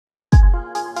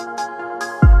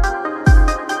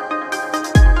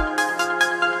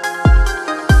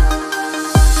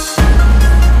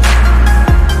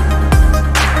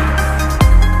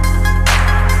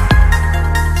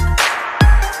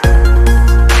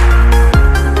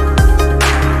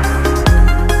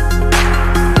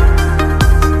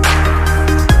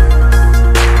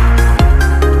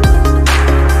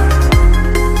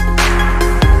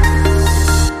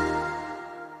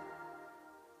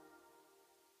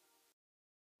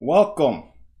Welcome.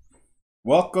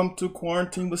 Welcome to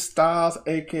Quarantine with Styles,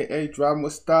 aka Driving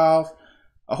with Styles.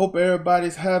 I hope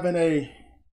everybody's having a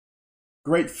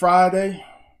great Friday.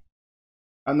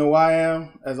 I know I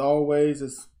am. As always,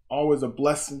 it's always a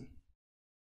blessing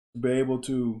to be able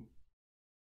to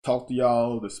talk to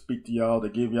y'all, to speak to y'all, to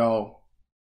give y'all,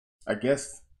 I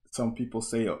guess some people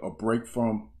say a break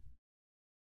from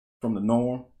the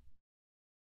norm.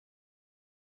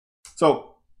 So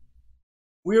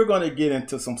we're going to get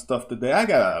into some stuff today. I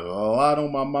got a lot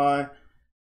on my mind.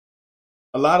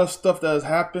 A lot of stuff that has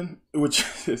happened, which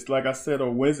is, like I said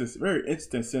on Wednesday, it's very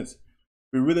interesting since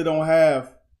we really don't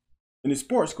have any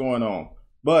sports going on.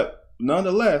 But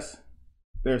nonetheless,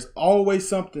 there's always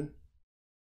something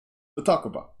to talk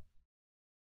about.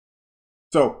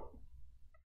 So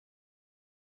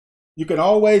you can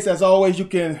always, as always, you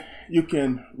can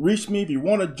reach me if you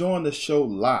want to join the show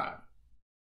live,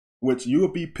 which you will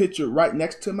be pictured right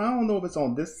next to me. I don't know if it's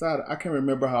on this side. I can't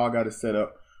remember how I got it set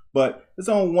up, but it's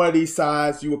on one of these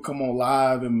sides. You will come on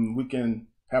live and we can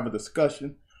have a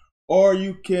discussion. Or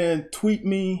you can tweet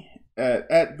me at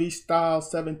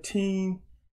 @vstyle17.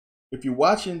 If you're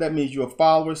watching, that means you're a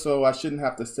follower, so I shouldn't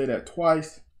have to say that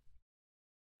twice.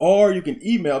 Or you can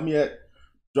email me at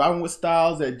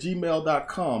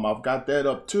drivingwithstyles@gmail.com. I've got that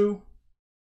up too.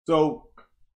 So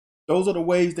those are the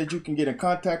ways that you can get in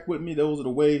contact with me. Those are the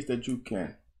ways that you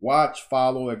can watch,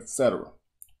 follow, etc.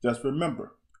 Just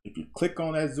remember, if you click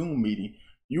on that Zoom meeting,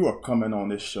 you are coming on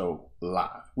this show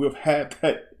live. We've had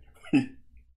that.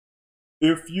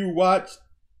 If you watch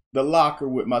The Locker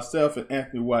with myself and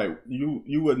Anthony White,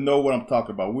 you would know what I'm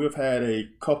talking about. We've had a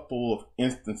couple of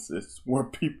instances where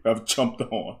people have jumped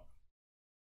on,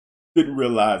 didn't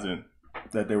realizing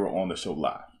that they were on the show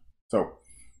live.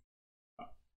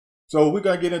 So we're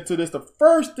going to get into this. The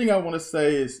first thing I want to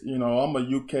say is, I'm a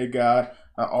UK guy.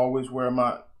 I always wear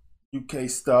my UK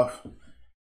stuff.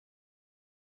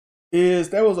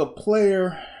 There was a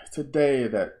player today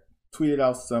that tweeted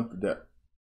out something that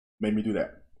made me do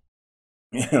that.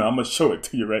 And I'm going to show it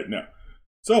to you right now.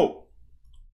 So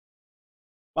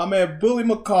my man Billy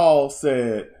McCall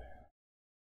said,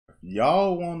 if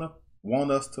y'all want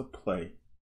us to play,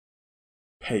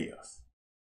 pay us.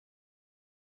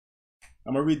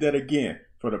 I'm going to read that again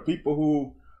for the people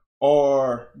who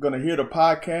are going to hear the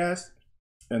podcast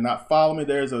and not follow me.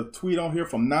 There's a tweet on here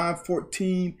from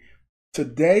 9:14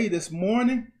 today, this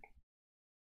morning.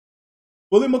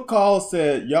 Willie McCall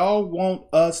said, y'all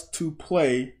want us to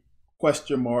play, ?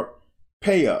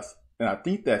 Pay us. And I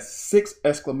think that's 6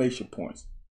 exclamation points.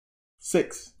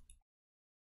 6.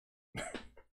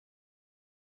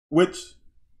 Which,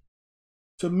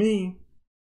 to me,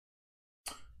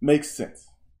 makes sense.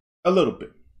 A little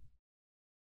bit.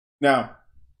 Now,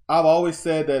 I've always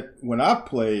said that when I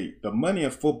played, the money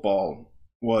in football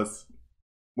was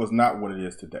not what it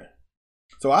is today.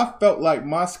 So I felt like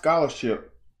my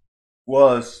scholarship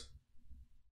was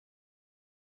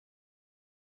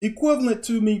equivalent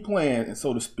to me playing,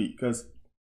 so to speak, because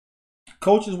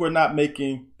coaches were not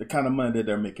making the kind of money that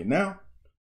they're making now.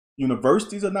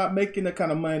 Universities are not making the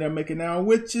kind of money they're making now,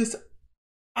 which is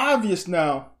obvious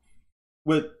now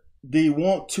with the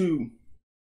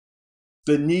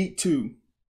need to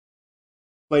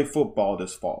play football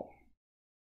this fall.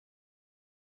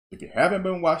 If you haven't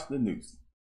been watching the news,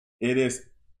 it is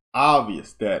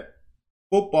obvious that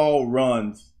football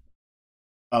runs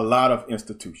a lot of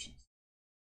institutions.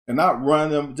 And not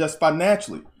run them just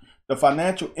financially. The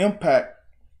financial impact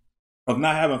of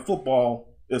not having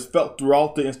football is felt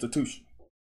throughout the institution.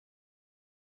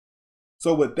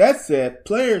 So with that said,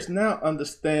 players now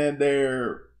understand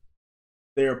their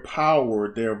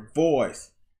power, their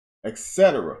voice,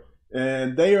 etc.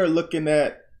 And they are looking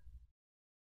at,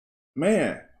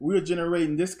 man, we're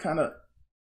generating this kind of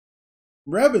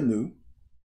revenue.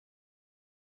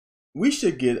 We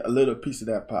should get a little piece of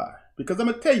that pie. Because I'm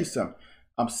going to tell you something.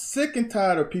 I'm sick and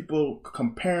tired of people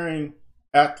comparing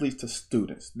athletes to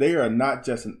students. They are not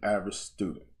just an average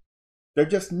student. They're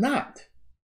just not.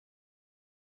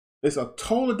 It's a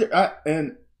totally different,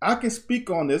 and I can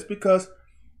speak on this because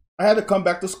I had to come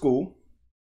back to school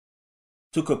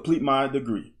to complete my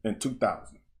degree in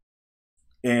 2000.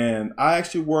 And I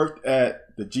actually worked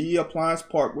at the GE Appliance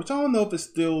Park, which I don't know if it's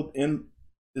still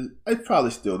it's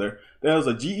probably still there. There was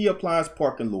a GE Appliance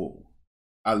Park in Louisville.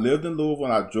 I lived in Louisville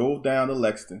and I drove down to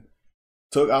Lexington.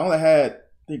 I only had, I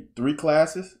think, 3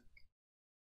 classes.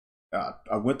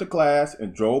 I went to class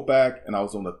and drove back, and I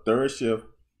was on the 3rd shift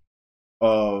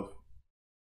of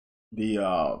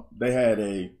they had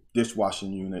a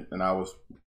dishwashing unit, and I was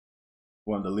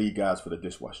one of the lead guys for the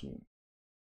dishwashing unit.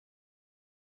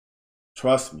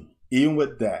 Trust me, even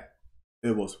with that,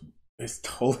 it was It's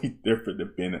totally different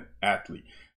than being an athlete.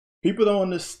 People don't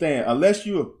understand unless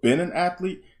you have been an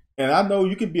athlete. And I know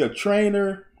you can be a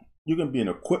trainer, you can be an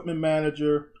equipment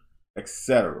manager,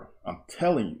 etc. I'm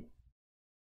telling you,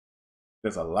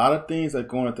 there's a lot of things that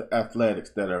go into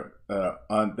athletics that are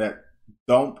that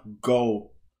don't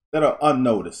go, that are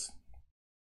unnoticed.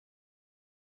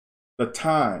 The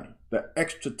time, the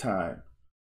extra time,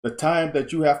 the time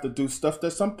that you have to do stuff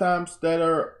that sometimes that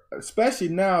are, especially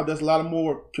now, there's a lot of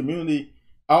more community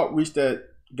outreach that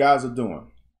guys are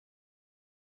doing.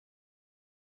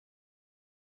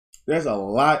 There's a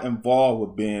lot involved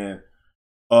with being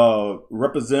a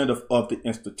representative of the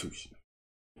institution.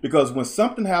 Because when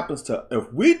something happens to,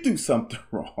 if we do something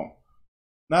wrong,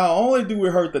 not only do we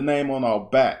hurt the name on our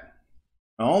back,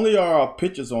 not only are our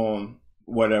pictures on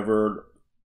whatever,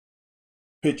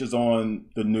 pictures on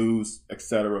the news,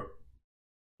 etc.,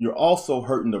 you're also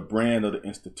hurting the brand of the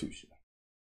institution.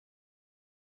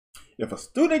 If a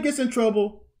student gets in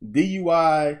trouble,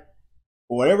 DUI,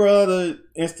 or whatever other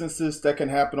instances that can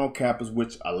happen on campus,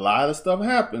 which a lot of stuff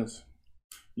happens,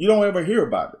 you don't ever hear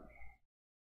about it.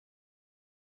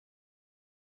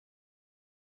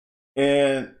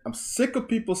 And I'm sick of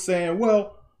people saying,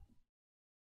 well,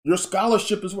 your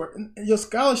scholarship is worth, your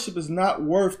scholarship is not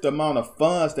worth the amount of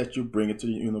funds that you bring into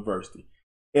the university.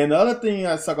 And the other thing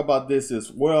I talk about this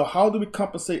is, well, how do we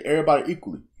compensate everybody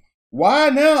equally? Why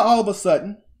now all of a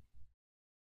sudden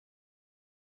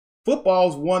football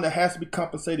is one that has to be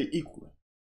compensated equally?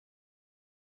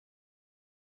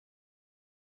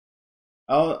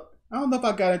 I don't know if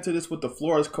I got into this with the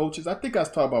Florida coaches. I think I was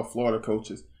talking about Florida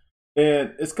coaches.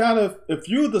 And it's kind of, if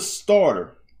you're the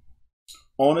starter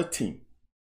on a team,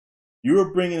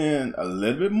 you're bringing in a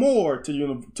little bit more to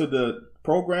the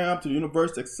program, to the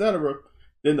university, etc.,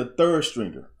 than the third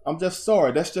stringer. I'm just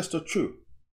sorry. That's just the truth.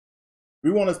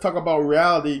 We want to talk about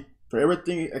reality for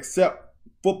everything except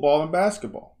football and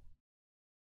basketball.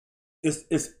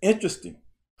 It's interesting.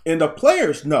 And the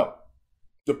players know.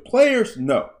 The players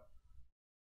know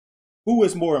who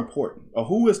is more important, or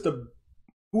who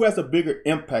has a bigger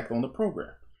impact on the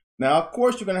program. Now, of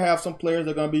course, you're going to have some players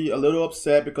that are going to be a little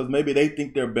upset because maybe they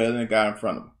think they're better than the guy in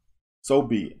front of them. So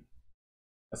be it.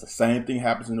 That's the same thing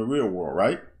happens in the real world,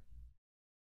 right?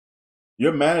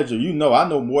 Your manager, I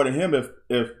know more than him.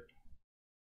 If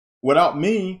without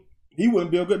me, he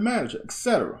wouldn't be a good manager,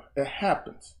 etc. It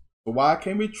happens. So why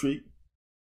can't we treat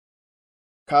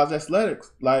college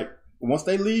athletics like once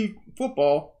they leave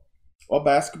football or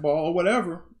basketball or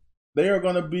whatever, they are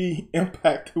going to be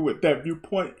impacted with that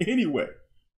viewpoint anyway?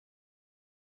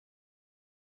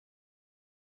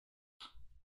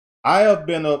 I have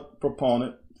been a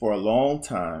proponent for a long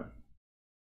time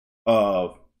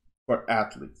for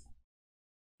athletes.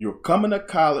 You're coming to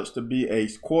college to be a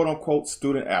quote unquote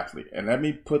student athlete. And let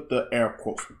me put the air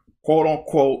quotes, quote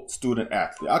unquote student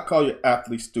athlete. I call you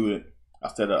athlete student. I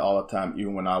said that all the time,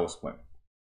 even when I was playing.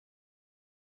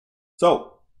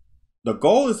 So the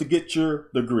goal is to get your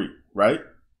degree, right?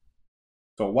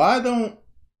 So why don't,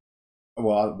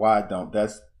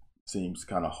 that seems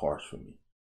kind of harsh for me.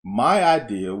 My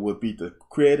idea would be to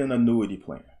create an annuity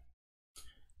plan.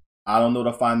 I don't know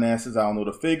the finances, I don't know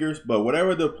the figures, but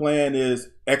whatever the plan is,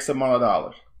 X amount of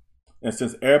dollars. And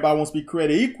since everybody wants to be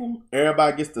created equal,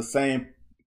 everybody gets the same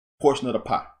portion of the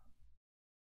pie.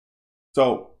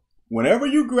 So whenever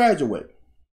you graduate,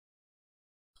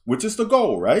 which is the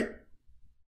goal, right?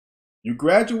 You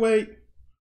graduate,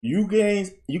 you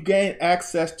gain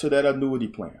access to that annuity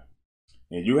plan.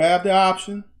 And you have the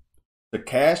option to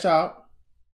cash out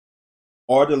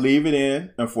or to leave it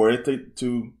in and for it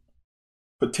to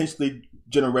potentially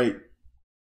generate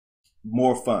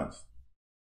more funds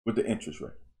with the interest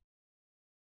rate.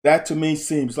 That to me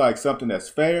seems like something that's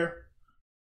fair.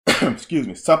 Excuse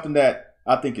me, something that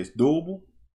I think is doable.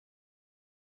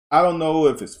 I don't know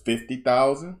if it's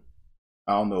 50,000.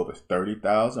 I don't know if it's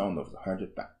 30,000. I don't know if it's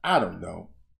 100,000. I don't know.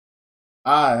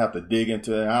 I have to dig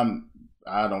into it.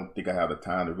 I don't think I have the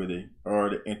time to really, or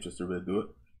the interest to really do it.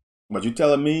 But you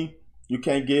telling me you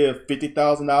can't give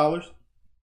 $50,000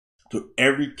 to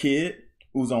every kid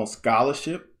who's on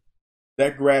scholarship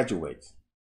that graduates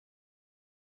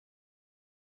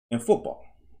in football?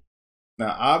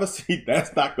 Now, obviously,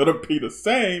 that's not going to be the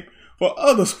same for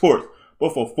other sports,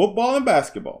 but for football and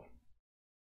basketball,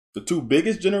 the two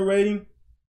biggest generating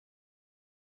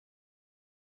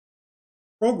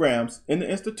programs in the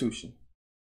institution,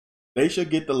 they should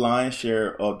get the lion's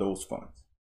share of those funds.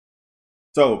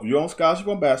 So if you're on scholarship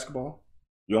on basketball,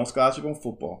 you're on scholarship on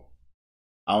football,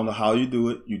 I don't know how you do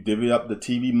it. You divvy up the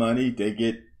TV money, they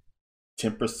get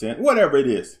 10%, whatever it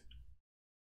is.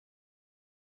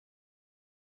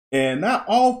 And not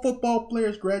all football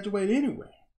players graduate anyway.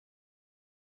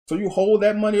 So you hold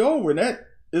that money over, and that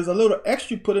is a little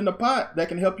extra put in the pot that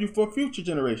can help you for future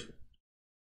generations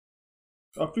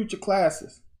or future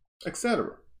classes,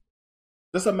 etc.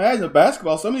 Just imagine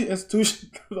basketball. Some of these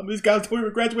institutions, some of these guys don't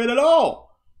even graduate at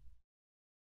all.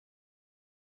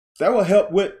 That will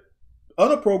help with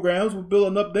other programs with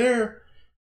building up their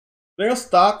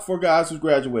stock for guys who's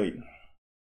graduating.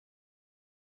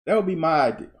 That would be my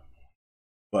idea.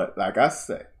 But like I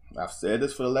said, I've said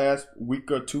this for the last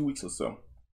week or 2 weeks or so.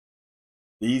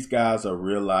 These guys are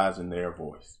realizing their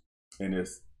voice. And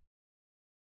it's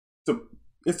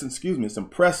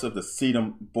impressive to see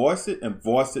them voice it and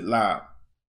voice it loud.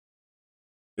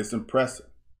 It's impressive.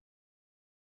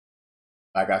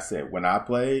 Like I said, when I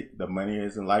played, the money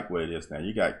isn't like what it is now.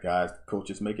 You got guys,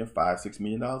 coaches making $5-6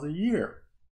 million a year.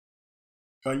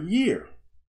 A year.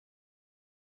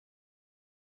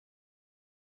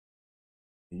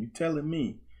 And you telling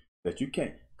me that you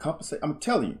can't compensate? I'm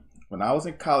telling you, when I was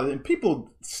in college, and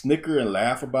people snicker and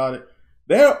laugh about it,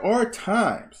 there are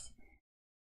times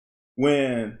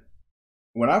when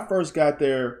I first got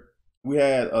there, we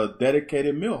had a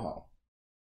dedicated meal hall.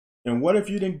 And what if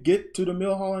you didn't get to the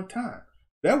meal hall in time?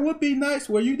 That would be nice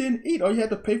where you didn't eat or you had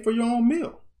to pay for your own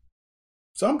meal.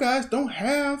 Some guys don't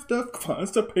have the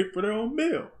funds to pay for their own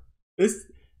meal.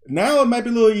 Now it might be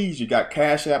a little easier. You got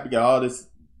Cash App, you got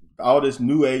all this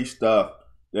new age stuff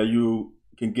that you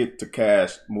can get to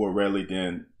cash more readily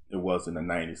than it was in the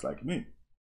 90s, like me.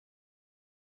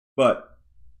 But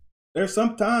there's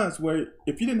some times where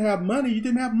if you didn't have money, you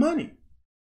didn't have money.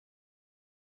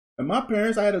 And my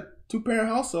parents, I had a 2-parent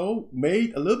household,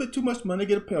 made a little bit too much money to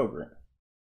get a Pell Grant.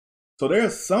 So there are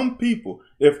some people,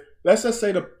 if let's just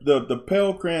say the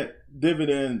Pell Grant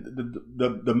dividend,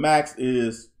 the max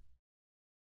is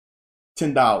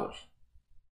 $10.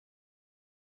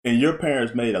 And your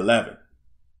parents made $11.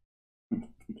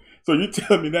 So you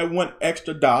tell me that one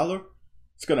extra dollar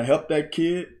is going to help that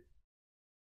kid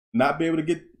not be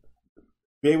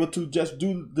able to just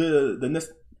do the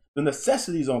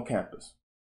necessities on campus?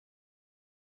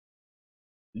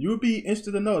 You would be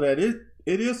interested to know that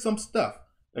it is some stuff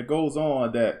that goes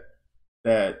on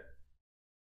that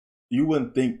you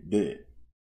wouldn't think did.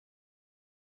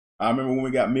 I remember when we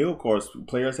got meal cards,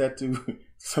 players had to.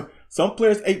 Some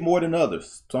players ate more than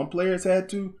others. Some players had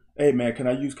to. Hey man, can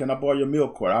I borrow your meal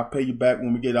card? I'll pay you back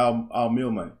when we get our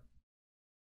meal money.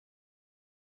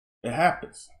 It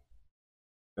happens.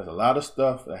 There's a lot of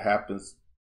stuff that happens,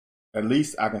 at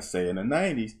least I can say in the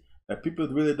 90s, that people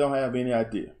really don't have any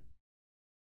idea.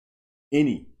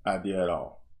 Any idea at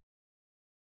all.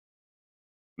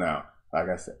 Now, like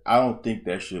I said, I don't think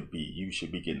you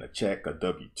should be getting a check, a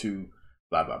W-2,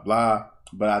 blah, blah, blah.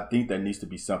 But I think there needs to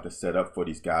be something set up for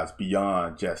these guys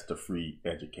beyond just a free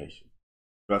education.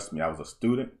 Trust me, I was a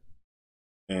student,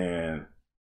 and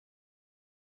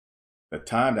the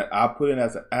time that I put in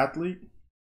as an athlete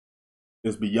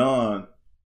is beyond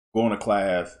going to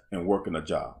class and working a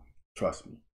job. Trust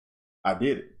me, I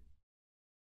did it.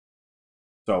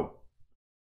 So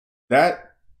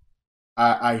that,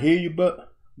 I hear you, but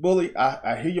Bully,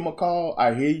 I hear you, McCall.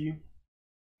 I hear you.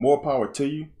 More power to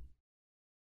you.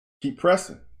 Keep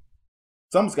pressing.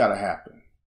 Something's got to happen.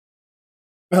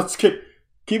 Let's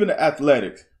keeping the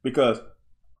athletics, because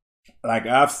like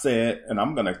I've said, and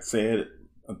I'm going to say it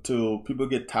until people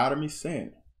get tired of me saying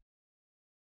it.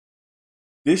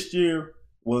 This year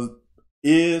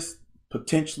is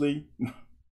potentially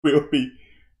will be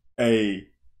a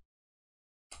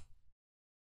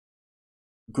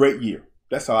great year.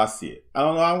 That's how I see it. I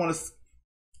don't know.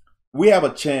 We have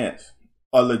a chance,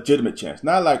 a legitimate chance.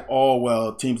 Not like, oh,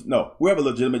 well, teams. No, we have a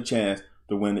legitimate chance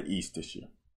to win the East this year.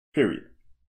 Period.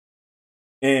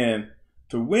 And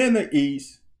to win the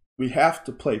East, we have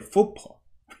to play football.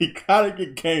 We got to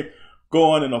get game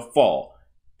going in the fall.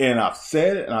 And I've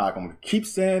said it, and I'm going to keep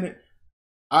saying it.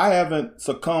 I haven't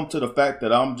succumbed to the fact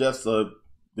that I'm just a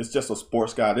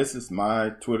sports guy. This is my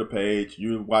Twitter page.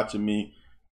 You're watching me.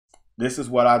 This is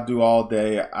what I do all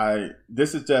day. I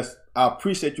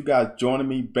appreciate you guys joining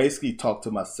me. Basically talk to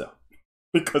myself,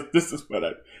 because this is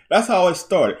that's how it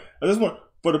started. I just want,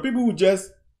 for the people who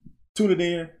just tuned it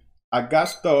in, I got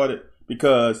started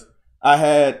because I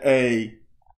had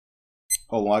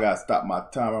hold on, I got to stop my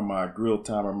timer, my grill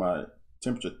timer, my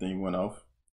temperature thing went off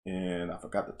and I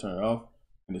forgot to turn it off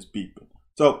and it's beeping.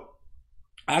 So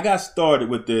I got started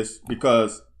with this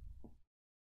because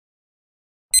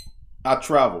I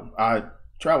travel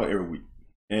every week.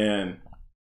 And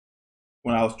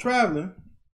when I was traveling,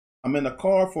 I'm in the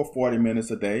car for 40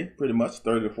 minutes a day, pretty much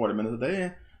 30 to 40 minutes a day.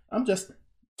 And I'm just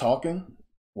talking.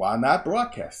 Why not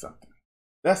broadcast something?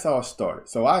 That's how it started.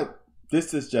 So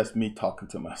this is just me talking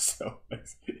to myself,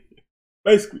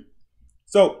 basically.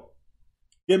 So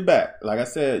get back. Like I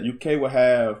said,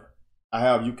 I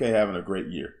have UK having a great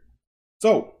year.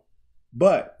 So,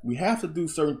 but we have to do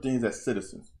certain things as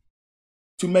citizens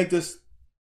to make this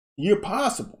year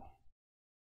possible.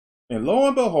 And lo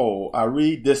and behold, I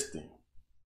read this thing.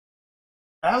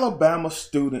 Alabama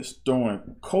students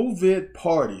throwing COVID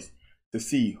parties to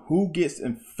see who gets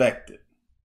infected.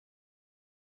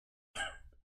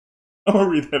 I'm going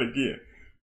to read that again.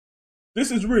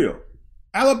 This is real.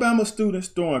 Alabama students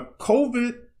throwing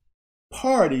COVID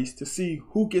parties to see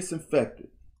who gets infected.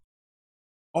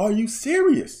 Are you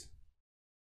serious?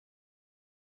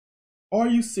 Are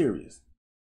you serious?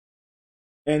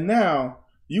 And now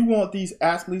you want these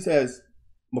athletes, as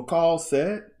McCall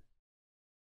said,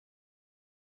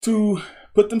 to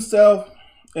put themselves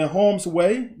in harm's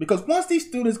way? Because once these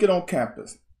students get on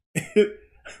campus,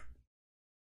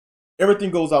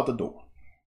 everything goes out the door.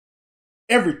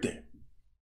 Everything.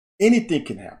 Anything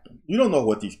can happen. You don't know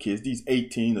what these kids, these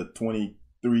 18 to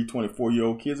 23,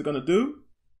 24-year-old kids are going to do.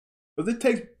 Because it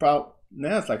takes about,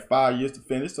 now it's like 5 years to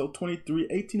finish. So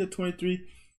 18 to 23.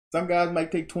 Some guys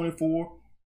might take 24.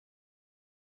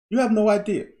 You have no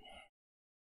idea.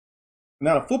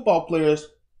 Now the football players,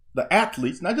 the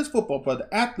athletes, not just football players,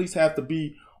 the athletes have to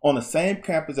be on the same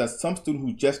campus as some students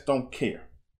who just don't care.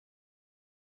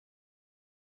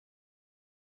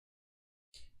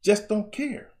 Just don't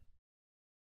care.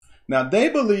 Now they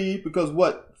believe, because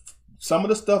what some of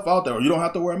the stuff out there, you don't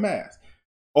have to wear a mask,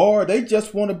 or they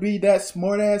just want to be that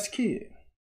smart ass kid.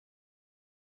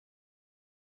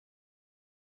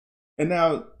 And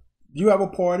now you have a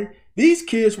party. These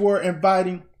kids were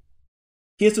inviting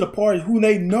kids to the party who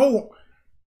they know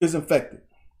is infected,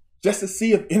 just to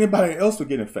see if anybody else would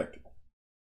get infected.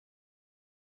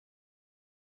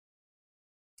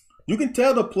 You can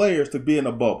tell the players to be in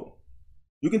a bubble.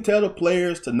 You can tell the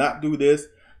players to not do this,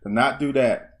 to not do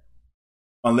that.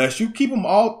 Unless you keep them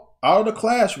all out of the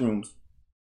classrooms,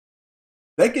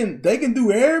 they can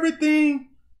do everything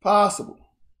possible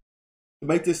to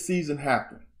make this season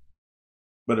happen.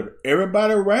 But if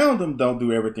everybody around them don't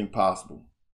do everything possible,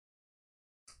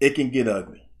 it can get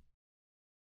ugly.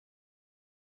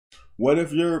 What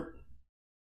if your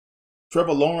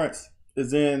Trevor Lawrence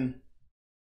is in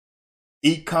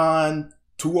Econ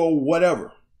 2.0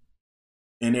 whatever,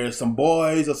 and there's some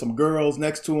boys or some girls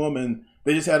next to him, and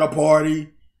they just had a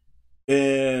party,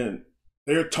 and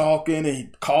they're talking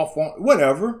and cough on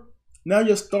whatever. Now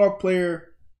your star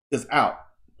player is out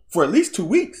for at least 2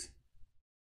 weeks.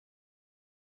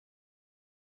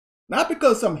 Not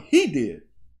because of something he did,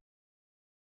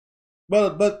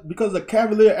 but because of the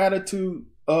cavalier attitude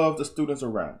of the students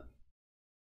around him.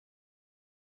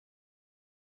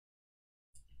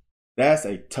 That's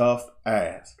a tough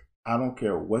ask. I don't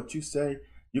care what you say.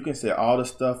 You can say all the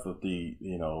stuff of the,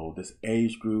 this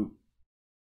age group,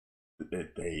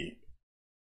 that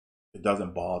it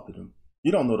doesn't bother them.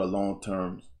 You don't know the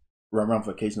long-term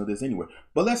ramifications of this anyway.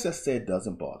 But let's just say it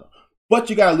doesn't bother. But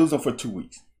you got to lose them for 2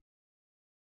 weeks.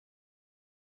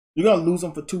 You're going to lose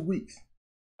them for 2 weeks.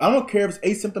 I don't care if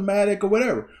it's asymptomatic or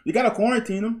whatever. You got to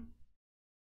quarantine them.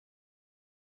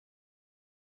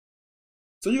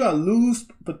 So you're going to lose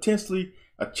potentially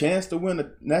a chance to win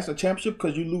a national championship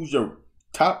because you lose your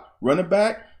top running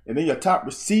back and then your top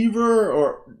receiver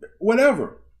or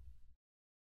whatever.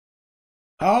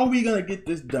 How are we going to get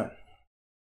this done?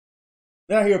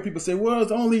 Then I hear people say, well,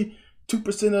 it's only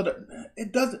 2% of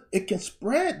the... It can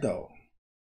spread though.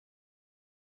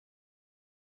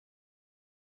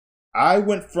 I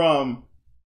put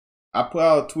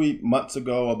out a tweet months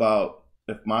ago about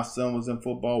if my son was in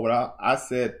football. I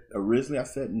said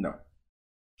no.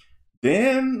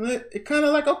 Then it kind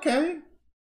of like, okay,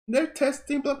 they're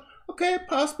testing, but okay,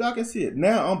 possibly I can see it.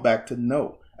 Now I'm back to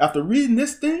no. After reading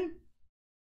this thing,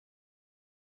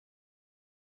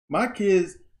 my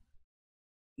kids,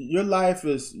 your life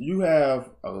is, you have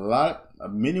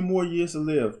many more years to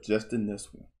live just in this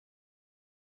one.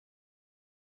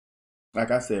 Like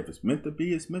I said, if it's meant to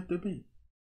be, it's meant to be.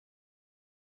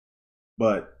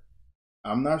 But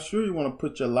I'm not sure you want to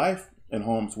put your life in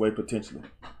harm's way potentially,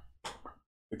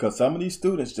 because some of these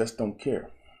students just don't care.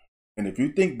 And if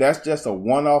you think that's just a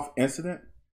one-off incident,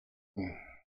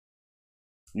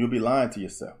 you'll be lying to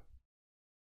yourself.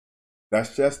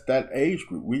 That's just that age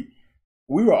group. We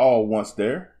were all once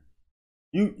there.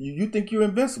 You think you're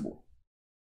invincible.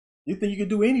 You think you can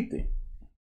do anything.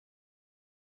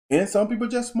 And some people are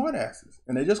just smartasses,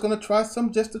 and they're just going to try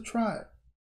something just to try it.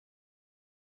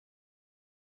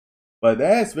 But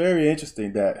that's very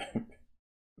interesting that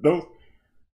those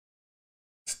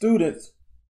students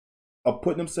are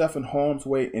putting themselves in harm's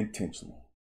way intentionally.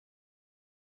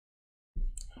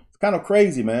 It's kind of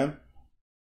crazy, man.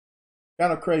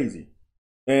 Kind of crazy.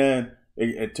 And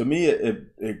to me,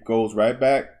 it goes right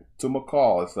back to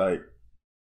McCall. It's like,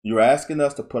 you're asking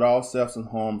us to put ourselves in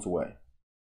harm's way.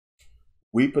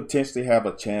 We potentially have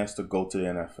a chance to go to the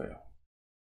NFL.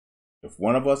 If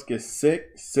one of us gets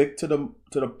sick to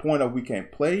the point of we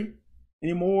can't play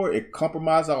anymore, it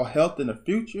compromises our health in the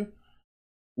future,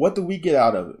 what do we get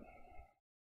out of it?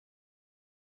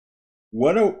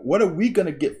 What are we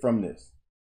gonna get from this?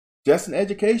 Just an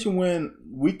education when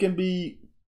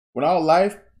our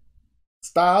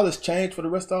lifestyle is changed for the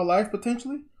rest of our life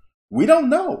potentially? We don't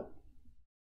know.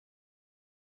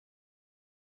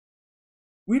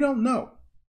 We don't know.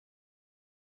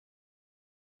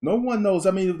 No one knows.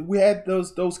 I mean, we had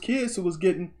those kids who was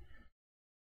getting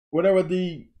whatever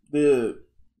the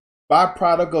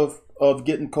byproduct of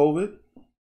getting COVID.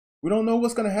 We don't know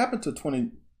what's going to happen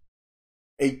to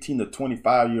 18 to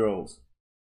 25-year-olds.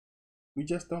 We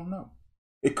just don't know.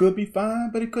 It could be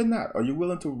fine, but it could not. Are you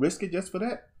willing to risk it just for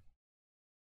that?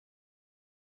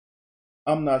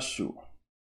 I'm not sure.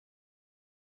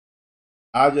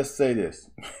 I'll just say this.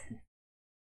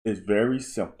 It's very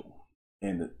simple.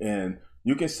 And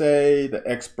you can say the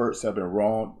experts have been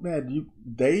wrong. Man,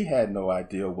 they had no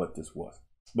idea what this was.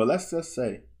 But let's just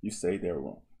say you say they're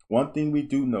wrong. One thing we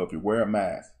do know, if you wear a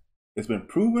mask, it's been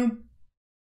proven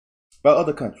by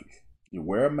other countries. You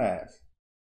wear a mask,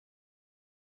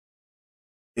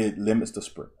 it limits the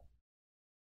spread.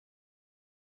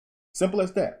 Simple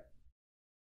as that.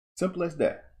 Simple as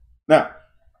that. Now,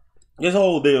 this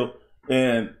whole deal,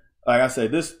 and like I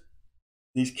said,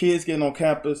 these kids getting on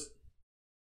campus,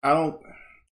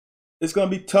 it's going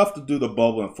to be tough to do the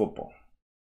bubble in football.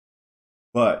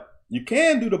 But you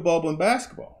can do the bubble in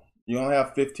basketball. You only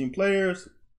have 15 players,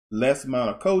 less amount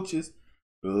of coaches,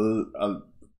 a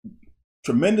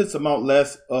tremendous amount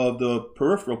less of the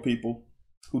peripheral people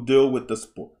who deal with the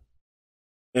sport.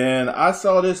 And I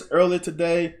saw this earlier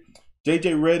today.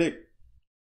 JJ Redick,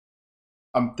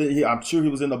 I'm sure he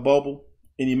was in the bubble,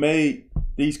 and he made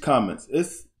these comments.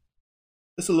 It's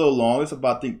a little long. It's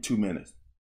about, I think, 2 minutes.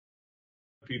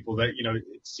 People that,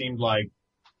 it seemed like,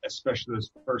 especially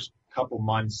those first couple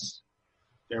months,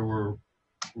 there were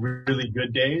really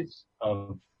good days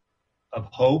of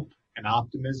hope and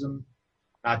optimism,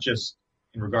 not just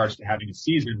in regards to having a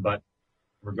season, but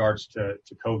in regards to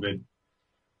COVID.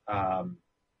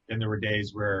 Then there were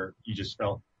days where you just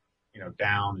felt,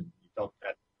 down, and you felt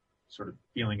that sort of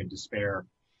feeling of despair.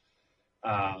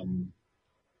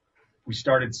 We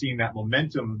started seeing that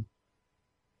momentum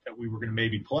that we were going to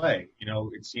maybe play.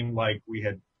 It seemed like we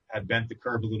had bent the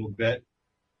curve a little bit,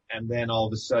 and then all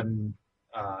of a sudden,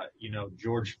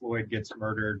 George Floyd gets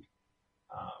murdered,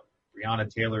 Breonna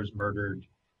Taylor's murdered,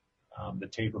 the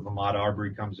tape of Ahmaud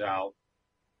Arbery comes out.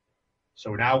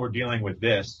 So now we're dealing with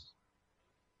this,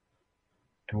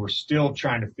 and we're still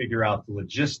trying to figure out the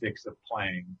logistics of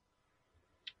playing.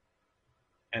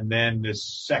 And then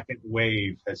this second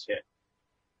wave has hit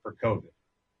for COVID.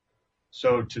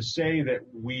 So to say that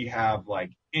we have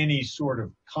like any sort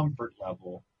of comfort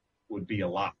level would be a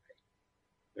lie.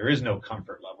 There is no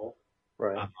comfort level.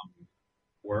 Right.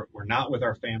 We're not with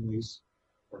our families.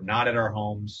 We're not at our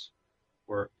homes.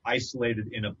 We're isolated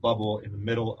in a bubble in the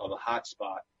middle of a hot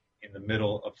spot in the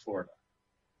middle of Florida,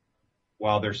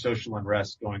 while there's social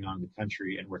unrest going on in the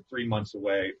country, and we're 3 months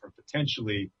away from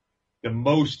potentially the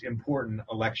most important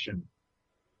election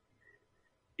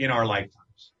in our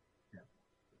lifetimes.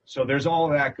 So there's all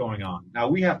of that going on. Now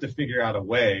we have to figure out a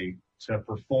way to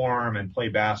perform and play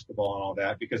basketball and all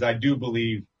that, because I do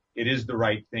believe it is the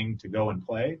right thing to go and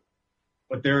play,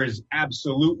 but there is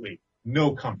absolutely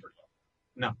no comfort level.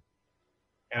 No.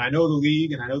 And I know the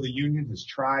league and I know the union has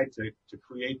tried to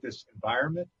create this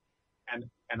environment,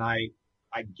 and I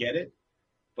get it,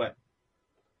 but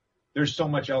there's so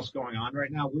much else going on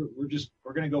right now.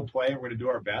 We're going to go play and we're going to do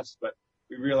our best, but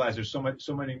we realize there's so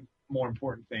many more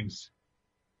important things.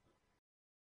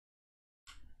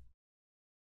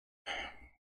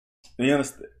 You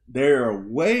understand? There are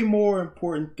way more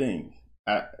important things.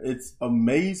 It's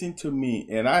amazing to me,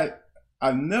 and I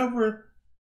never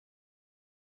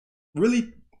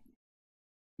really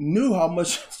knew how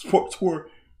much sports were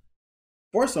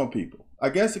for some people. I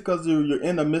guess because you're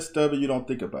in the midst of it, you don't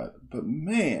think about it. But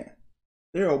man,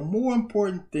 there are more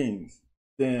important things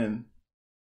than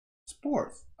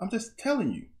sports. I'm just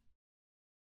telling you.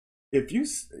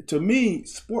 To me,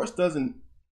 sports doesn't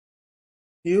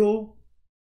heal.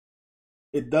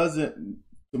 It doesn't,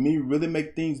 to me, really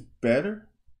make things better.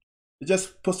 It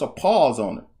just puts a pause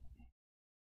on it.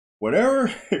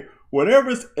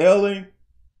 Whatever's ailing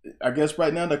I guess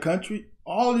right now in the country,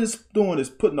 all it's doing is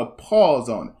putting a pause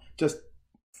on it, just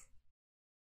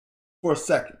for a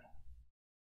second.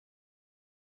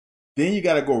 Then you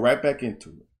got to go right back into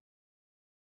it.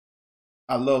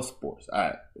 I love sports.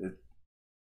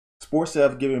 Sports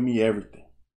have given me everything.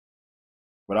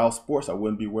 Without sports, I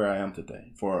wouldn't be where I am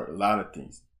today for a lot of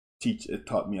things. It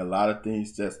taught me a lot of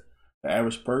things that the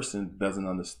average person doesn't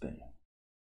understand.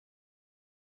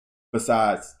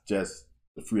 Besides just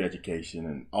the free education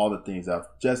and all the things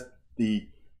just the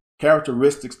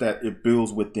characteristics that it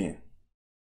builds within.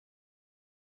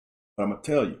 But I'm going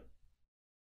to tell you,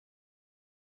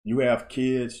 you have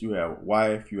kids, you have a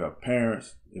wife, you have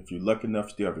parents. If you're lucky enough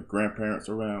to still have your grandparents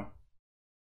around,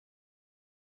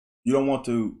 you don't want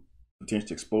to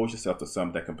potentially expose yourself to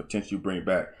something that can potentially bring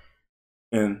back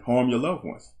and harm your loved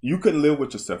ones. You couldn't live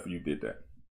with yourself if you did that.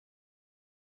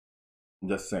 I'm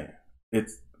just saying.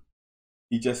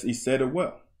 He said it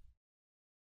well.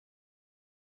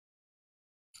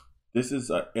 This is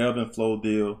an ebb and flow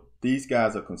deal. These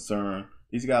guys are concerned.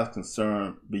 These guys are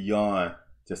concerned beyond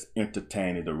just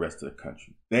entertaining the rest of the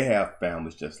country. They have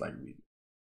families just like we do.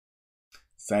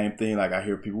 Same thing, like I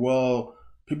hear people, well,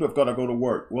 people have got to go to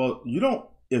work. Well, you don't,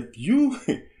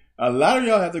 a lot of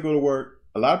y'all have to go to work.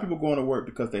 A lot of people going to work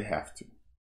because they have to,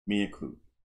 me included.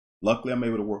 Luckily, I'm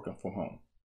able to work from home.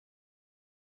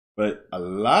 But a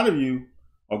lot of you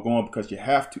are going because you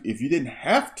have to. If you didn't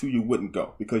have to, you wouldn't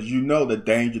go because you know the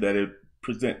danger that it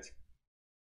presents.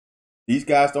 These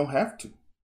guys don't have to.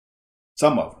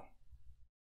 Some of them.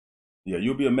 Yeah,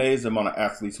 you'll be amazed the amount of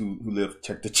athletes who live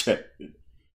check to check.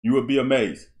 You will be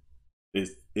amazed.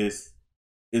 It's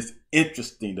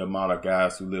interesting the amount of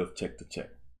guys who live check to check.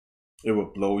 It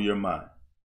will blow your mind.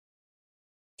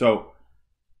 So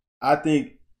I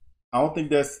don't think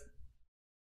that's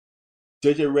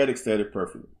JJ Redick said it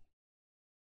perfectly.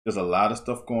 There's a lot of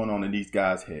stuff going on in these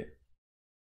guys' head.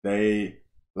 A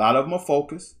lot of them are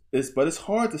focused, but it's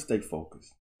hard to stay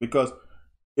focused because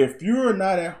if you're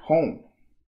not at home,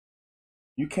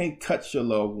 you can't touch your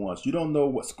loved ones. You don't know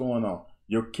what's going on.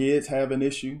 Your kids have an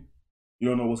issue. You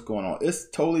don't know what's going on. It's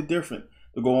totally different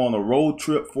to go on a road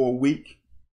trip for a week,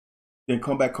 then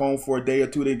come back home for a day or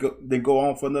two, then go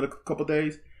on for another couple of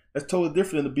days. That's totally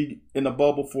different than to be in a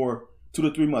bubble for 2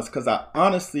 to 3 months. Because I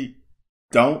honestly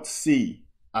don't see,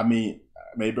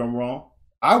 maybe I'm wrong.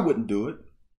 I wouldn't do it.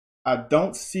 I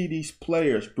don't see these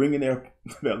players bringing their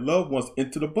loved ones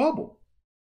into the bubble.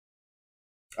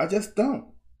 I just don't.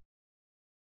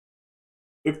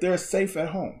 If they're safe at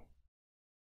home.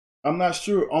 I'm not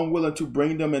sure I'm willing to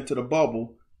bring them into the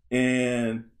bubble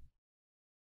and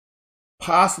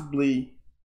possibly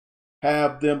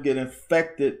have them get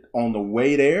infected on the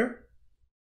way there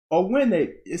or when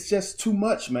it's just too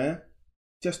much, man.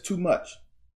 Just too much.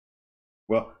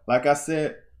 Well, like I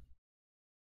said,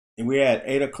 and we're at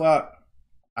 8 o'clock.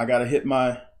 I got to hit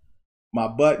my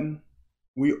button.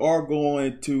 We are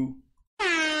going to,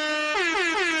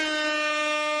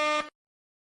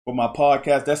 for my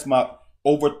podcast, that's my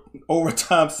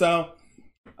overtime sound.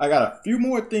 I got a few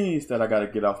more things that I got to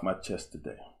get off my chest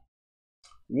today.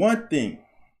 One thing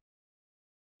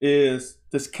is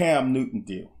this Cam Newton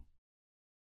deal.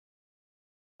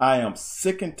 I am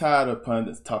sick and tired of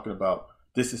pundits talking about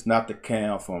this is not the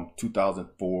Cam from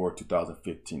 2004,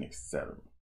 2015, etc.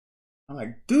 I'm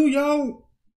like, do y'all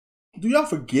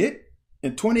forget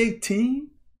in 2018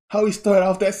 how he started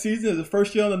off that season as the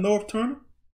first year on the North Turner?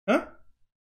 Huh?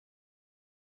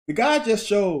 The guy just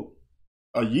showed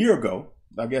a year ago,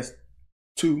 I guess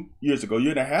 2 years ago,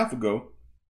 year and a half ago,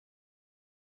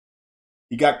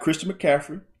 he got Christian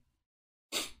McCaffrey.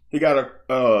 He got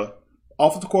a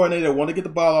offensive coordinator that wanted to get the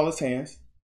ball out of his hands,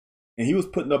 and he was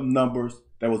putting up numbers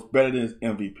that was better than his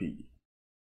MVP.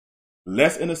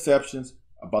 Less interceptions,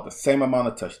 about the same amount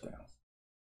of touchdowns.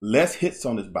 Less hits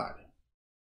on his body.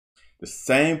 The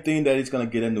same thing that he's going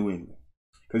to get in New England.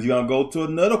 Because you're going to go to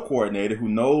another coordinator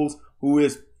who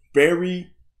is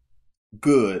very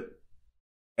good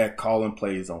at calling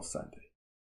plays on Sunday.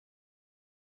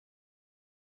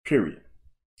 Period.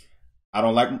 I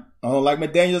don't like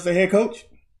McDaniels as a head coach,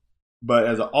 but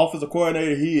as an offensive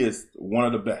coordinator, he is one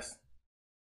of the best.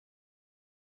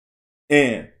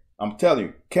 And I'm telling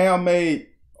you, Cam made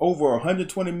over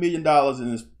 $120 million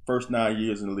in his first 9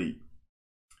 years in the league.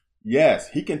 Yes,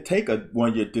 he can take a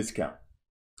 1-year discount.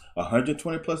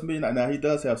 120 plus million. Now he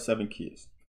does have 7 kids.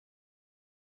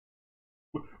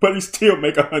 But he still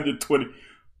make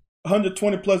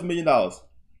 120 plus million dollars.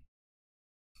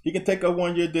 He can take a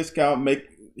 1-year discount,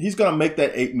 he's gonna make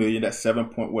that 8 million, that 7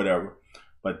 point whatever,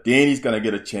 but then he's gonna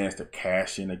get a chance to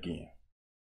cash in again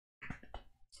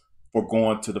for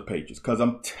going to the Patriots. Because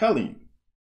I'm telling you,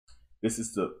 This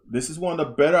is one of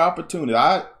the better opportunities.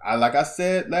 I like I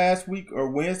said last week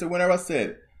or Wednesday, whenever I said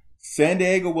it, San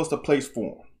Diego was the place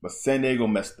for him, but San Diego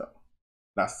messed up.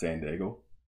 Not San Diego,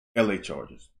 LA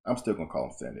Chargers. I'm still gonna call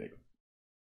them San Diego.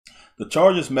 The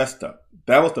Chargers messed up.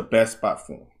 That was the best spot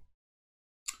for him.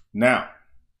 Now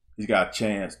he's got a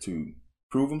chance to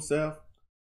prove himself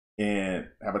and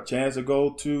have a chance to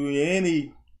go to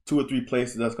any 2 or 3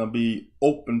 places that's gonna be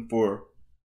open for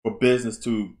business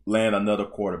to land another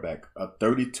quarterback. A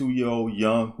 32-year-old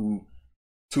young who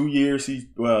 2 years, a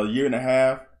year and a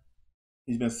half,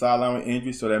 he's been sidelined with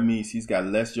injury, so that means he's got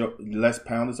less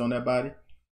pounders on that body.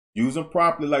 Use him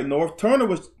properly like North Turner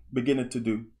was beginning to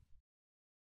do.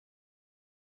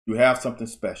 You have something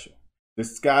special.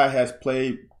 This guy has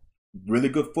played really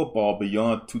good football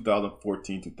beyond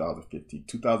 2014, 2015.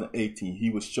 2018, he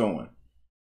was showing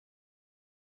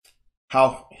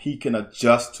how he can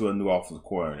adjust to a new offensive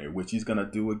coordinator, which he's going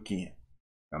to do again.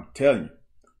 I'm telling you,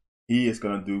 he is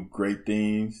going to do great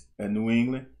things in New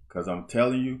England because I'm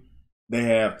telling you, they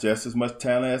have just as much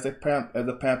talent as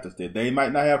the Panthers did. They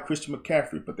might not have Christian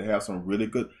McCaffrey, but they have some really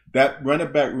good. That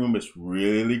running back room is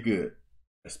really good,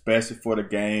 especially for the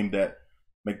game that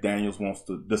McDaniels wants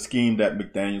to, the scheme that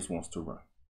McDaniels wants to run.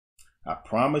 I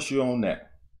promise you on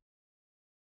that.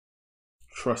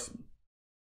 Trust me.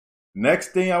 Next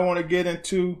thing I want to get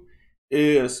into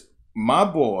is my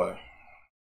boy.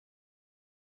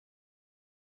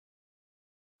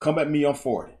 Come at me on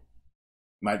 40.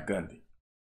 Mike Gundy.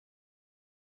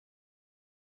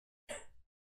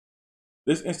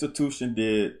 This institution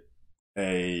did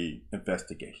a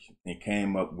investigation and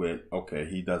came up with, okay,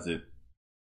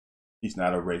 he's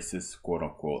not a racist, quote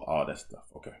unquote, all that stuff.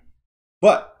 Okay.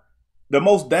 But the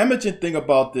most damaging thing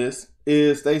about this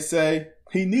is they say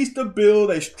he needs to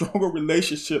build a stronger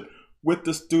relationship with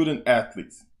the student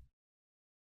athletes.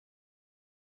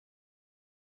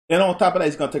 And on top of that,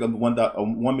 he's going to take a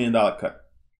 $1 million cut,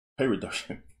 pay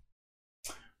reduction.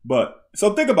 But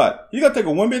so think about it. He's going to take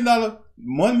a $1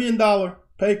 million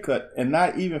pay cut and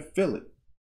not even feel it.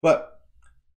 But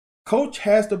coach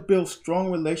has to build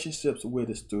strong relationships with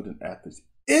his student athletes.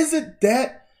 Isn't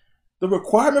that the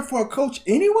requirement for a coach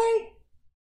anyway?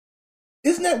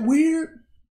 Isn't that weird?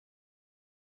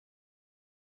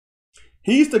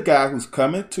 He's the guy who's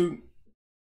coming to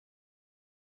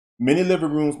many living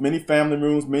rooms, many family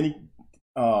rooms, many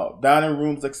dining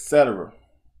rooms, etc.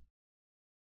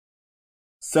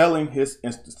 Selling his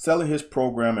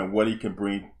program and what he can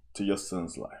bring to your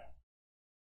son's life.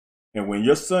 And when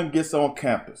your son gets on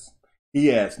campus, he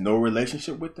has no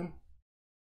relationship with them.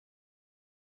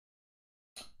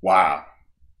 Wow.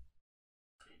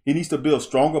 He needs to build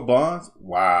stronger bonds.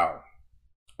 Wow.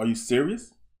 Are you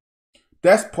serious?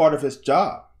 That's part of his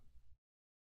job.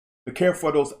 To care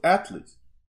for those athletes.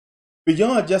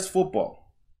 Beyond just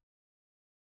football.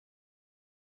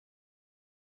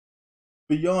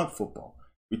 Beyond football.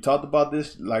 We talked about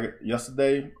this like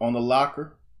yesterday on the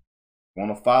Locker.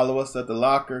 Want to follow us at the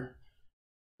Locker?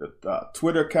 The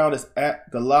Twitter account is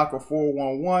at the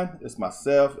Locker411. It's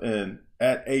myself and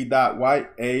at a.white.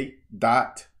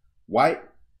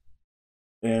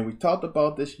 And we talked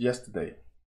about this yesterday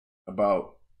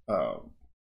about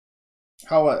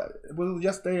how it was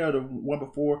yesterday or the one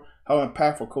before, how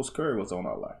impactful Coach Curry was on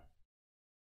our life.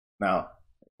 Now,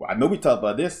 I know we talked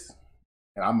about this,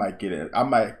 and I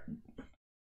might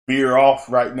veer off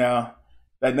right now.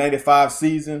 That 95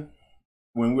 season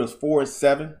when we was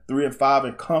 4-7, 3-5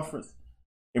 in conference,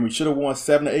 and we should have won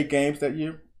 7 or 8 games that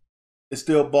year. It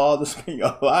still bothers me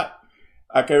a lot.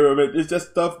 I can't remember. It's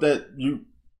just stuff that it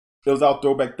was our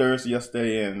Throwback Thursday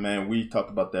yesterday, and man, we talked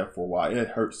about that for a while. It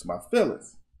hurts my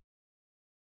feelings.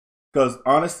 Because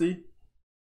honestly,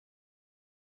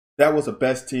 that was the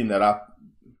best team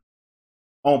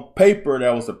on paper,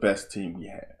 that was the best team we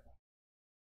had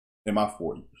in my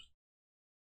 4 years.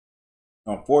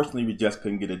 Unfortunately, we just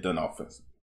couldn't get it done offensively.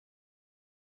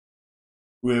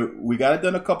 We got it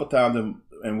done a couple times,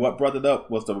 and what brought it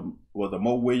up was the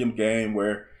Mo Williams game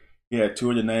where he had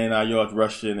 299 yards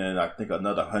rushing and I think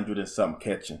another 100 and something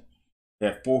catching. He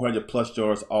had 400 plus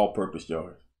yards, all-purpose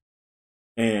yards.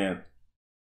 And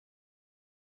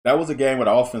that was a game where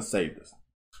the offense saved us.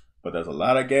 But there's a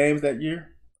lot of games that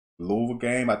year. The Louisville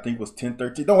game, I think, was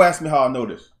 10-13. Don't ask me how I know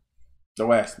this.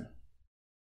 Don't ask me.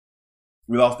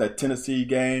 We lost that Tennessee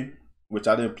game, which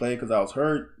I didn't play because I was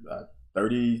hurt.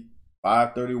 35-31,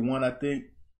 I think.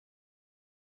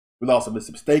 We lost a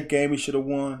Mississippi State game we should have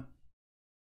won.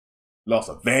 We lost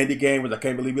a Vandy game, which I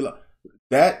can't believe we lost.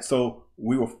 So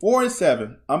we were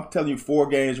 4-7. I'm telling you 4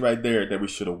 games right there that we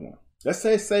should have won. Let's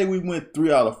say we win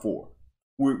 3 out of 4.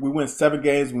 We win 7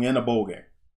 games, we win a bowl game.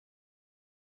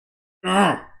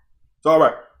 So, all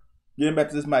right, getting back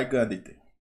to this Mike Gundy thing.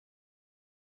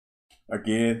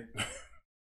 Again,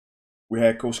 we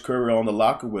had Coach Curry on the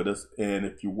locker with us, and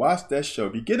if you watch that show,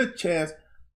 if you get a chance,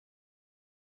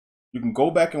 you can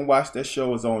go back and watch that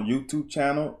show. It's on YouTube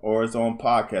channel or it's on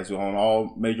podcast. It's on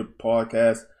all major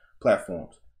podcast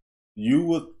platforms.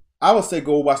 I would say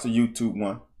go watch the YouTube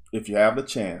one if you have the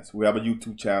chance. We have a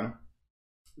YouTube channel,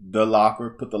 The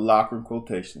Locker. Put The Locker in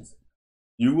quotations.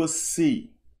 You will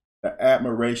see the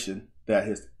admiration that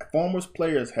his former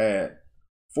players had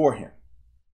for him.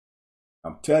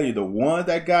 I'm telling you, the ones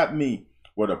that got me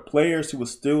were the players who were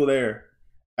still there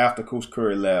after Coach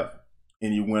Curry left,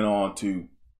 and he went on to,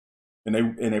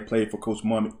 and they played for Coach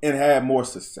Mumme and had more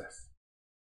success.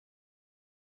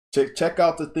 Check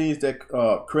out the things that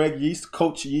Craig Yeast,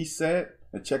 Coach Yeast said,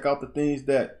 and check out the things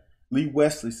that Lee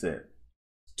Wesley said.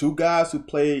 Two guys who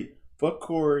played for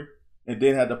Curry and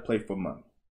then had to play for Mumme.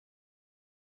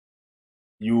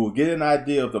 You will get an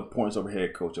idea of the points of a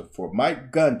head coach. And for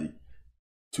Mike Gundy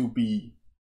to be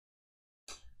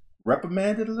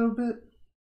reprimanded a little bit,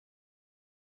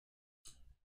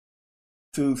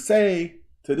 to say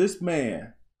to this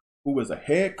man who is a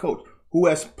head coach, who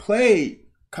has played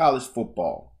college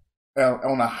football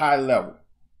on a high level,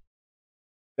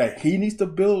 that he needs to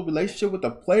build a relationship with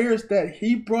the players that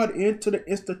he brought into the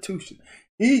institution.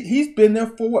 He's been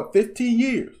there for what, 15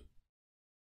 years?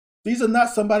 These are not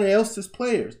somebody else's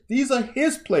players. These are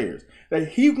his players that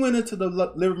he went into the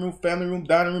living room, family room,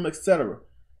 dining room, etc.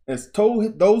 and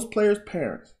told those players'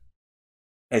 parents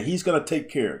that he's going to take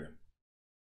care of them.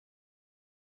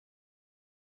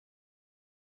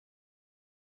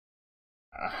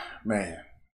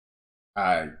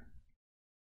 Man,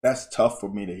 that's tough for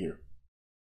me to hear.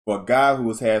 For a guy who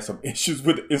has had some issues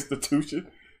with the institution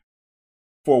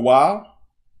for a while,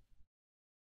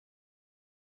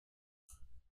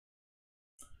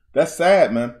 that's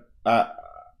sad, man. I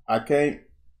can't.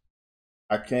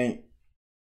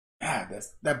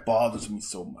 That bothers me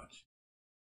so much.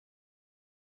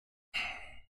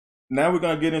 Now we're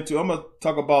gonna get into. I'm gonna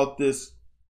talk about this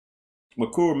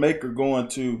Makur Maker going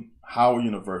to Howard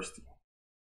University.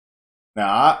 Now,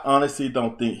 I honestly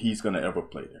don't think he's gonna ever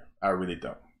play there. I really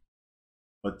don't.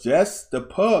 But just the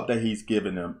pub that he's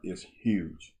giving them is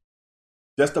huge.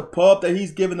 Just the pub that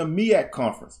he's giving the MEAC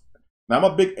conference. Now, I'm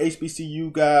a big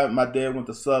HBCU guy. My dad went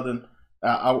to Southern.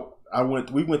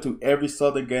 We went to every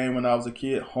Southern game when I was a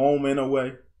kid, home and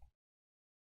away.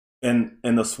 And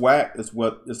the SWAC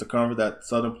is the conference that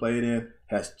Southern played in,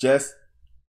 has just,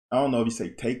 I don't know if you say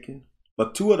taken,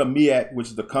 but two of the MEAC, which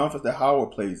is the conference that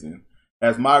Howard plays in,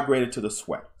 has migrated to the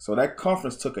SWAC. So that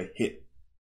conference took a hit.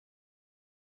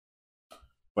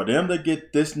 For them to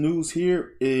get this news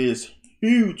here is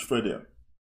huge for them.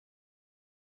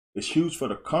 It's huge for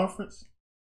the conference.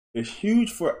 It's huge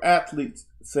for athletes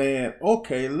saying,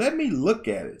 okay, let me look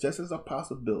at it just as a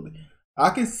possibility. I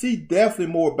can see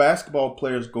definitely more basketball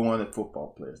players going than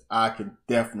football players. I can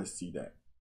definitely see that.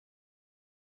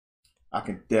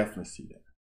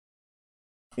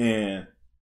 And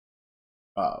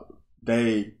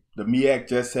the MEAC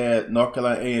just had North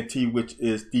Carolina A&T, which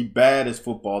is the baddest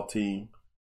football team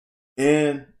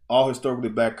in all historically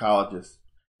black colleges.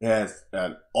 It has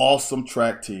an awesome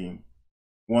track team,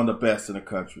 one of the best in the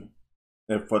country.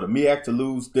 And for the MEAC to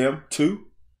lose them too,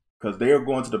 because they are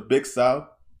going to the Big South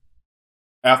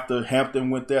after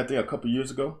Hampton went there, I think a couple years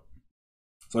ago.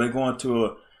 So they're going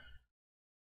to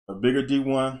a bigger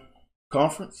D1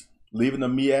 conference, leaving the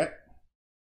MEAC.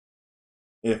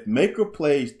 If Maker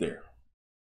plays there,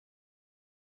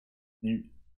 the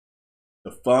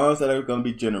funds that are going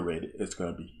to be generated is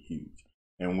going to be huge.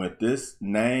 And with this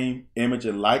name, image,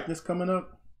 and likeness coming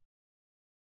up,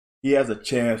 he has a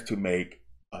chance to make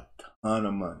a ton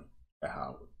of money at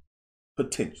Howard.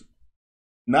 Potentially.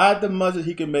 Not the much that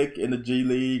he can make in the G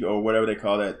League or whatever they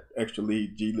call that extra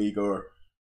league, G League or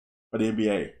the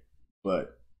NBA.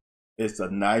 But it's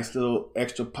a nice little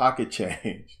extra pocket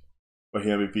change for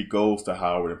him if he goes to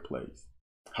Howard and plays.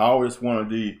 Howard is one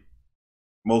of the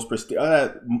most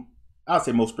prestigious, I'd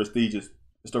say most prestigious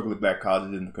historically black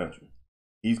colleges in the country.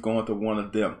 He's going to one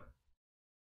of them.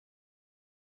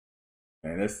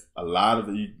 And it's a lot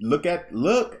of you look at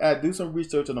do some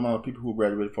research on the amount of people who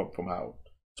graduated from Howard.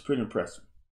 It's pretty impressive.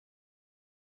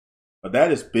 But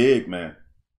that is big, man.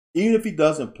 Even if he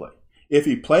doesn't play. If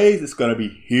he plays, it's going to be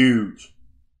huge.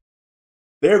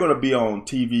 They're going to be on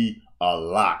TV a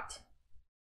lot.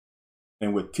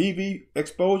 And with TV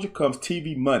exposure comes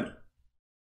TV money,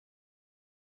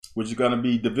 which is going to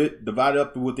be divided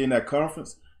up within that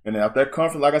conference. And if that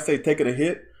conference, like I say, taking a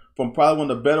hit from probably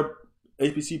one of the better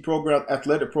HBC programs,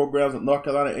 athletic programs of North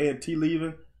Carolina A&T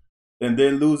leaving, and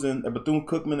then losing a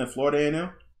Bethune-Cookman and Florida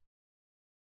A&M,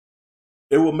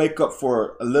 it will make up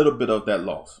for a little bit of that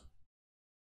loss.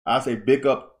 I say big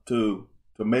up to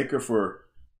Maker for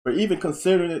even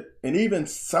considering it and even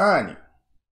signing.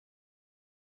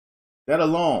 That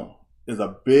alone is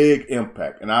a big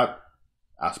impact. And I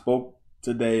spoke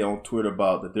today on Twitter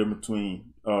about the difference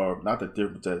between, or not the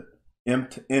difference,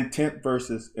 intent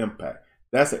versus impact.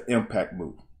 That's an impact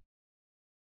move.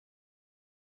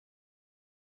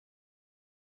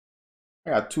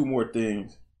 I got two more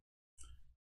things.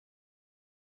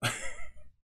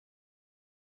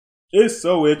 It's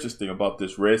so interesting about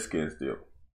this Redskins deal.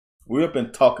 We have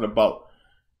been talking about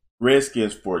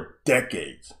Redskins for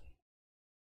decades.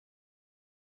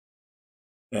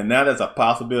 And now there's a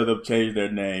possibility of changing their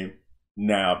name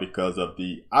now because of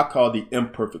I call the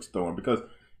imperfect storm, because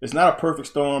it's not a perfect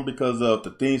storm because of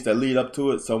the things that lead up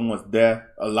to it. Someone's death,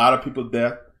 a lot of people's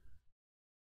death,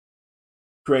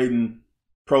 creating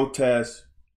protests,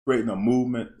 creating a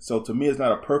movement. So to me, it's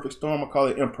not a perfect storm. I call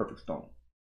it imperfect storm.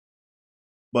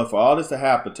 But for all this to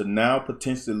happen, to now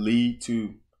potentially lead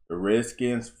to the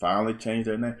Redskins finally change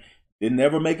their name, it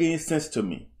never make any sense to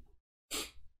me.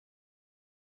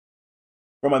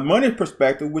 From a money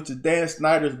perspective, which is Dan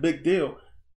Snyder's big deal,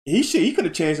 he could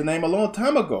have changed the name a long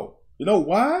time ago. You know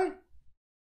why?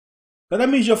 Because that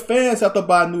means your fans have to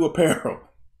buy new apparel.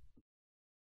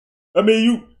 I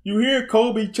mean, you hear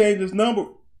Kobe change his number,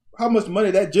 how much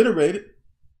money that generated.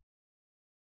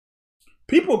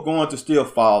 People are going to still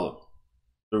follow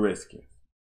the Redskins,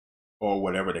 or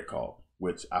whatever they're called,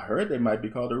 which I heard they might be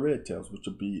called the Red Tails, which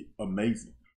would be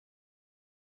amazing.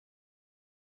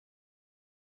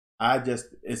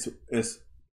 It's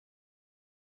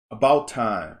about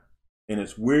time, and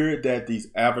it's weird that these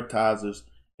advertisers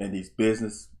and these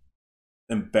business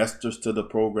investors to the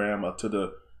program or to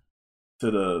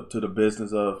the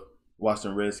business of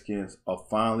Washington Redskins are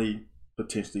finally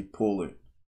potentially pulling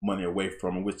money away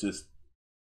from them, which is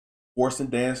forcing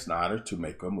Dan Snyder to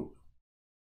make a move.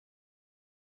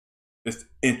 It's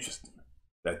interesting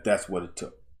that that's what it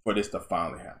took for this to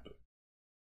finally happen.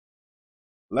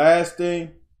 Last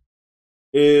thing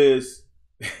is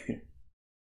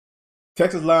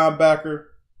Texas linebacker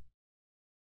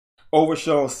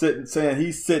Overshown saying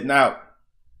he's sitting out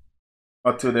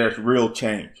until there's real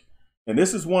change. And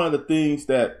this is one of the things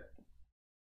that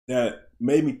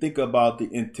made me think about the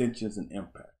intentions and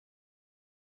impact.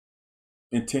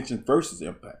 Intention versus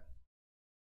impact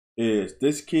is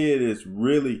this kid is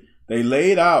really, they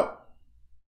laid out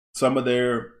some of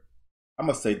their, I'm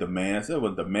gonna say demands. It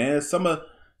was demands. Some of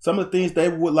the things they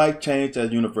would like changed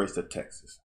at University of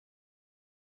Texas.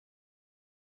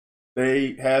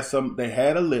 They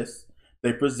had a list.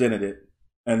 They presented it,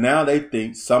 and now they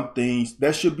think some things,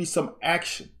 there should be some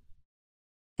action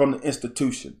from the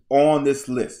institution on this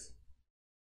list.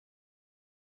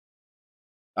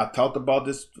 I talked about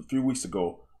this a few weeks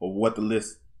ago of what the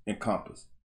list encompassed.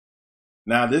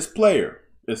 Now this player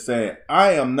is saying,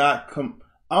 I'm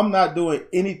not doing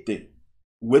anything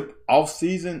with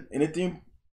off-season, anything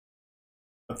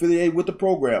affiliated with the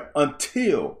program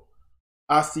until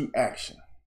I see action.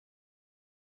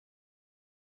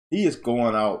 He is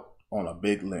going out on a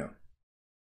big limb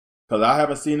because I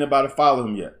haven't seen anybody follow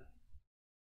him yet.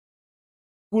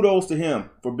 Kudos to him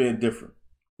for being different.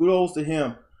 Kudos to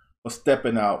him for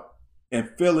stepping out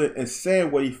and feeling and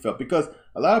saying what he felt, because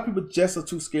a lot of people just are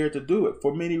too scared to do it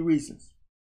for many reasons.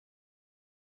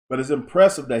 But it's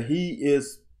impressive that he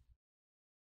is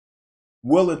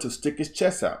willing to stick his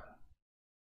chest out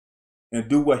and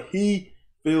do what he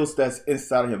feels that's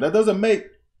inside of him. That doesn't make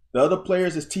the other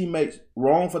players, his teammates,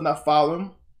 wrong for not following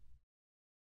him.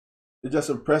 It's just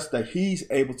impressive that he's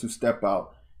able to step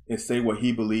out and say what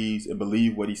he believes and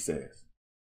believe what he says.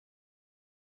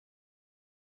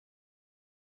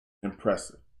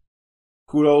 Impressive.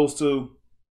 Kudos to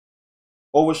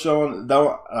Overshown.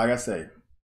 Like I say,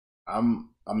 I'm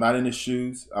not in his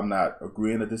shoes. I'm not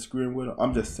agreeing or disagreeing with him.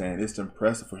 I'm just saying it's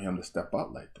impressive for him to step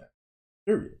out like that.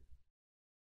 Period.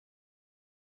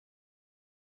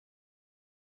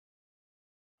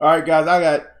 All right,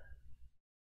 guys.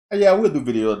 We'll do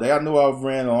video today. I know I've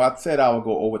ran on. I said I would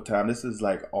go overtime. This is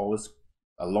like always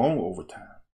a long overtime.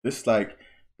 This is like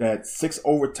that 6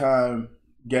 overtime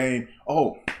game.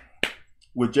 Oh,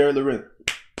 with Jerry Lorenz.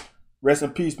 Rest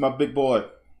in peace, my big boy.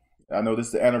 I know this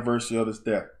is the anniversary of his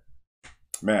death.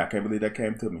 Man, I can't believe that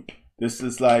came to me. This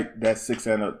is like that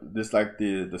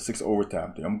the 6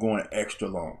 overtime thing. I'm going extra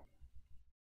long.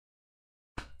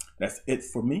 That's it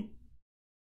for me.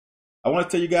 I want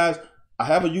to tell you guys, I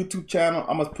have a YouTube channel.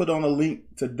 I'm going to put on a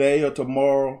link today or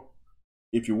tomorrow.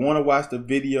 If you want to watch the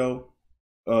video,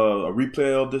 a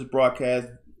replay of this broadcast,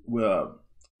 Well,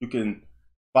 you can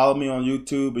follow me on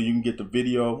YouTube and you can get the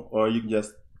video, or you can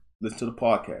just listen to the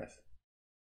podcast.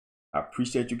 I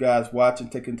appreciate you guys watching,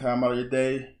 taking time out of your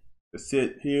day to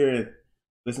sit here and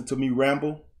listen to me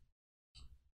ramble.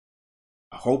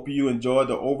 I hope you enjoyed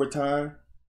the overtime.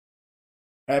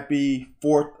 Happy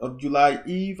 4th of July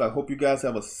Eve. I hope you guys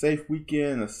have a safe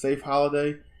weekend, a safe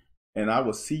holiday, and I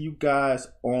will see you guys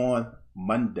on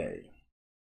Monday.